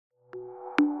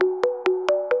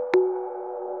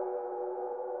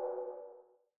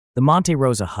The Monte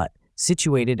Rosa Hut,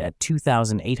 situated at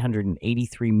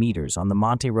 2,883 meters on the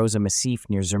Monte Rosa Massif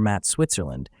near Zermatt,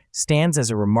 Switzerland, stands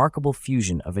as a remarkable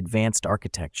fusion of advanced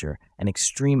architecture and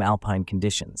extreme alpine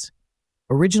conditions.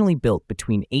 Originally built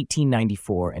between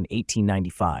 1894 and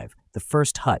 1895, the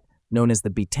first hut, known as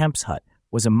the Betemps Hut,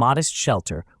 was a modest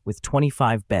shelter with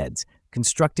 25 beds,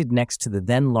 constructed next to the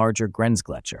then larger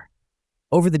Grenzgletscher.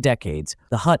 Over the decades,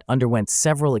 the hut underwent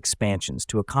several expansions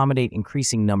to accommodate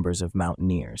increasing numbers of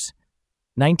mountaineers.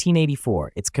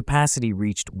 1984, its capacity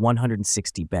reached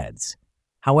 160 beds.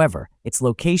 However, its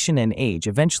location and age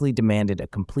eventually demanded a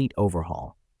complete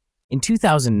overhaul. In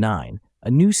 2009,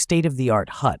 a new state-of-the-art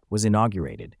hut was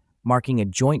inaugurated, marking a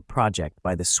joint project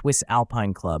by the Swiss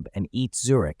Alpine Club and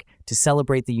Zurich to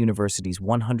celebrate the university's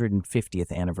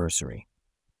 150th anniversary.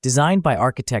 Designed by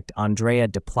architect Andrea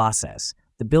de Places,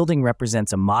 the building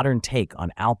represents a modern take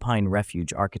on Alpine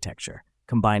refuge architecture,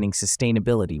 combining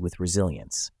sustainability with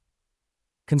resilience.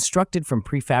 Constructed from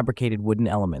prefabricated wooden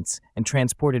elements and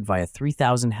transported via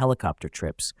 3,000 helicopter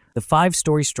trips, the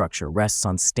five-story structure rests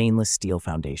on stainless steel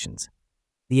foundations.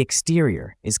 The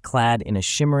exterior is clad in a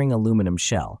shimmering aluminum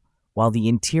shell, while the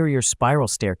interior spiral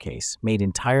staircase, made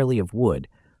entirely of wood,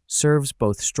 serves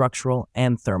both structural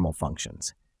and thermal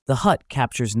functions. The hut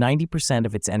captures 90%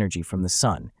 of its energy from the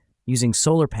sun, using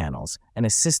solar panels and a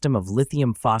system of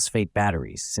lithium phosphate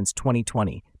batteries since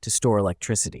 2020 to store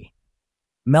electricity.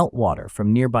 Meltwater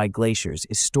from nearby glaciers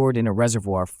is stored in a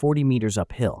reservoir 40 meters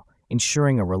uphill,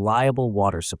 ensuring a reliable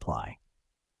water supply.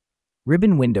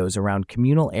 Ribbon windows around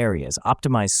communal areas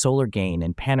optimize solar gain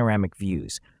and panoramic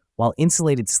views, while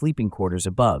insulated sleeping quarters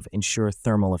above ensure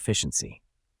thermal efficiency.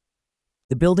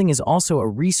 The building is also a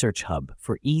research hub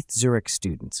for Zurich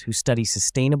students who study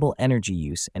sustainable energy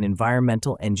use and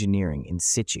environmental engineering in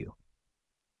situ.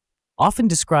 Often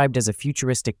described as a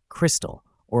futuristic crystal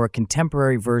or a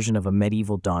contemporary version of a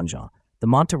medieval donjon, the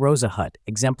Monte Rosa Hut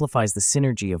exemplifies the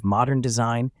synergy of modern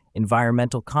design,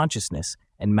 environmental consciousness,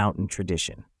 and mountain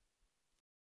tradition.